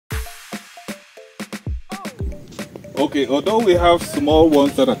Okay, although we have small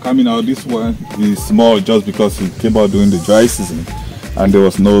ones that are coming out, this one is small just because it came out during the dry season and there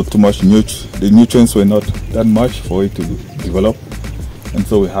was no too much the nutrients were not that much for it to develop, and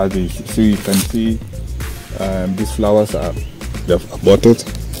so we had this. So you can see these flowers they've aborted.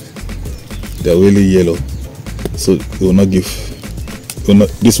 They're really yellow, so it will not give.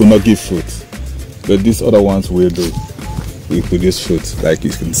 This will not give fruit, but these other ones will do. We produce fruit, like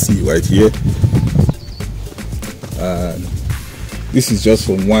you can see right here. This is just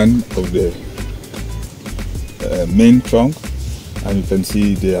from one of the main trunk, and you can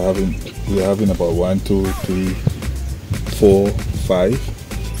see we're having about 1, 2, 3, 4,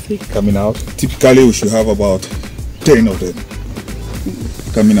 5 coming out. Typically we should have about 10 of them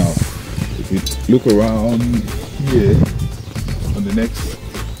coming out. If you look around here on the next,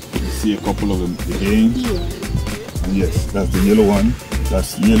 you see a couple of them again. And yes, that's the yellow one.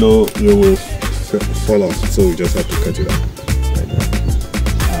 That's yellow, it will fall off, so we just have to cut it out.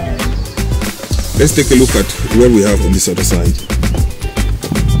 Let's take a look at what we have on this other side.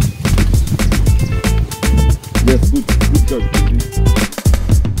 Yes, good job.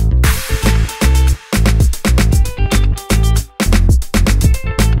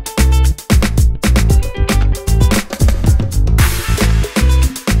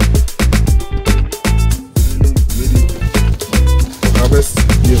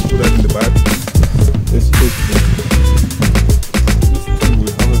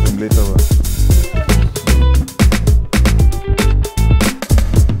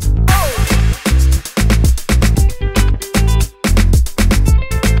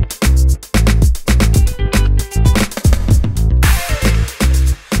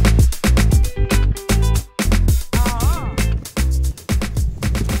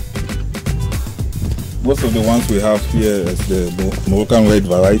 Most of the ones we have here is the Moroccan red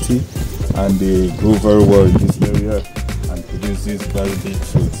variety, and they grow very well in this area and produce these very big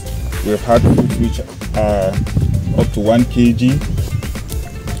fruits. We've had fruits which are up to 1 kg.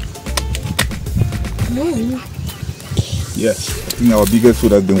 Yes, I think our biggest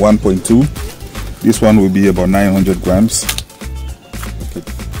fruit has been 1.2. This one will be about 900 grams. Okay,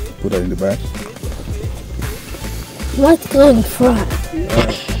 put that in the bag. What's kind of fruit?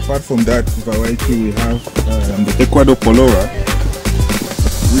 Apart from that variety, we have the Ecuador Colora,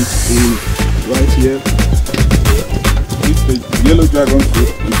 which is right here. It's the yellow dragon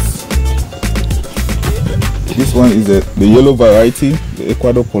fruit. This one is the yellow variety, the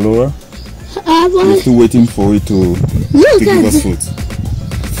Ecuador Colora. We're still waiting for it to give us fruit.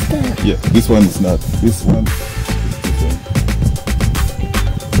 Yeah, this one is not. This one is different.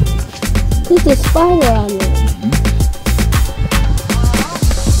 There's a spider on it.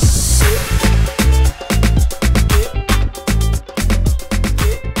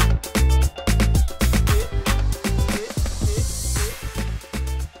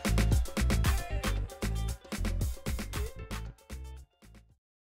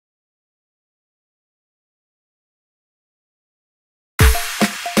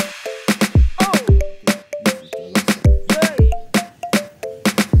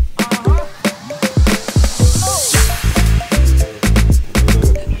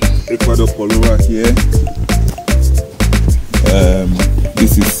 Ecuador Colora here.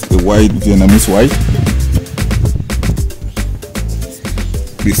 This is the white Vietnamese white.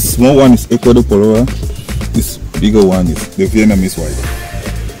 This small one is Ecuador Colora. This bigger one is the Vietnamese white.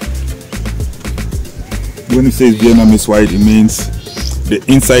 When it says Vietnamese white, it means the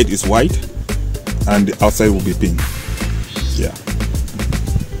inside is white and the outside will be pink. Yeah.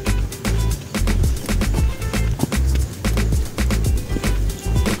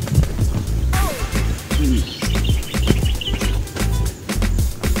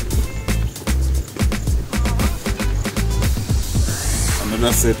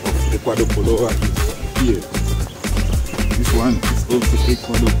 Another set of Ecuador Colora is here. This one is also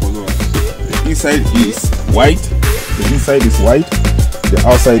Ecuador Colora. The inside is white, the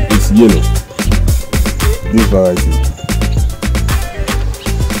outside is yellow. This variety.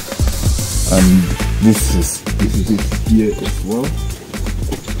 And this is it here as well.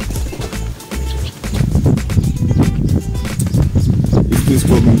 It's still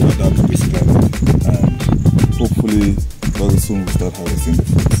struggling to adapt to this climate, and hopefully very soon we'll start harvesting the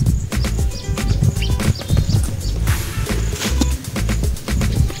fruits.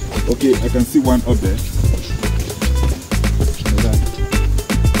 Okay, I can see one up there.